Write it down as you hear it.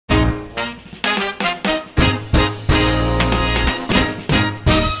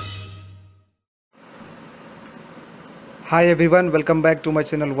Hi everyone, welcome back to my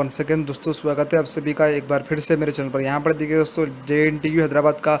channel once again. दोस्तों स्वागत है आप सभी का एक बार फिर से मेरे चैनल पर। यहाँ पर देखिए दोस्तों, JNTU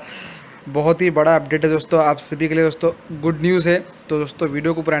हैदराबाद का बहुत ही बड़ा अपडेट है दोस्तों आप सभी के लिए। दोस्तों गुड न्यूज़ है। तो दोस्तों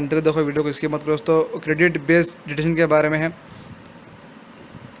वीडियो को पूरा एंड तक देखो, वीडियो को इसके मत करो। दोस्तों क्रेडिट बेस्ड डिटेंशन के बारे में है,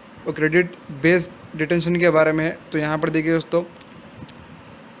 क्रेडिट बेस्ड डिटेंशन के बारे में है। तो यहाँ पर देखिए दोस्तों,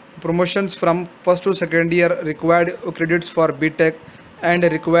 promotions from first to second year required credits for BTech and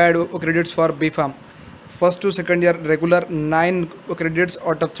required credits for BPharm. First to second year regular 9 credits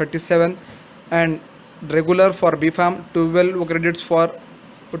out of 37 and regular for BPharm 12 credits for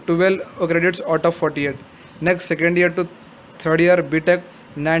 12 credits out of 48. Next second year to third year BTech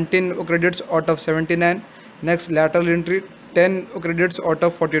 19 credits out of 79. Next lateral entry 10 credits out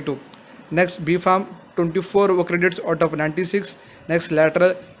of 42. Next BPharm 24 credits out of 96. Next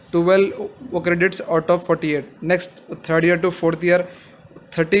lateral 12 credits out of 48. Next third year to fourth year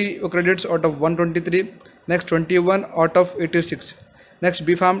 30 credits out of 123. Next 21 out of 86. Next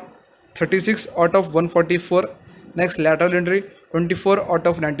BPharm 36 out of 144. Next lateral entry 24 out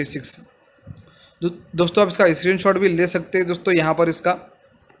of 96. दोस्तों आप इसका screenshot भी ले सकते हैं दोस्तों यहाँ पर इसका।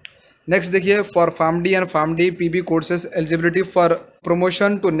 नेक्स्ट देखिए, for pharm D and pharm D PB courses eligibility for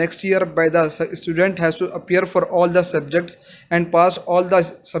promotion to next year by the student has to appear for all the subjects and pass all the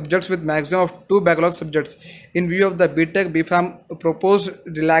subjects with maximum of 2 backlog subjects. In view of the BTech BPharm proposed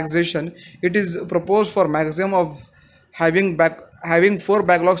relaxation, it is proposed for maximum of having 4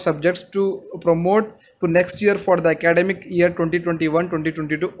 backlog subjects to promote to next year for the academic year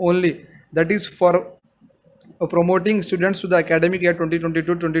 2021-2022 only. That is for promoting students to the academic year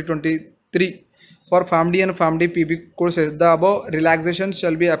 2022-2023 for Farm D and Farm D PB courses. The above relaxation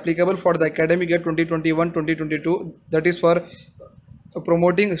shall be applicable for the academic year 2021-2022, that is for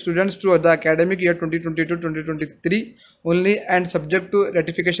promoting students to the academic year 2022-2023 only, and subject to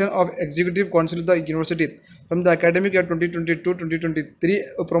ratification of Executive Council of the University. From the academic year 2022-2023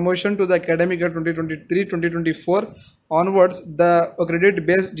 promotion to the academic year 2023-2024 onwards, the credit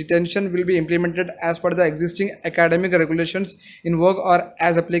based detention will be implemented as per the existing academic regulations in work or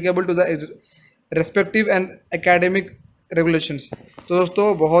as applicable to the respective and academic regulations. तो दोस्तों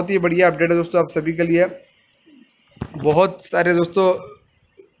बहुत ही बढ़िया update है दोस्तों आप सभी के लिए। बहुत सारे दोस्तों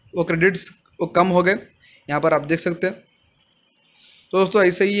वो क्रेडिट्स वो कम हो गए, यहाँ पर आप देख सकते हैं। तो दोस्तों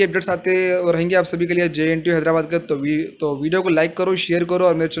ऐसे ही अपडेट्स आते रहेंगे आप सभी के लिए JNTU हैदराबाद का। तो वीडियो को लाइक करो, शेयर करो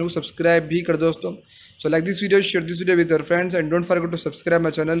और मेरे चैनल को सब्सक्राइब भी कर दो दोस्तों। So like this video, share this video with your friends and don't forget to subscribe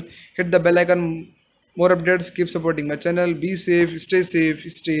my channel, hit the bell icon, more updates, keep supporting my channel, be safe,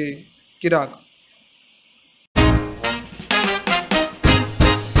 stay किराक।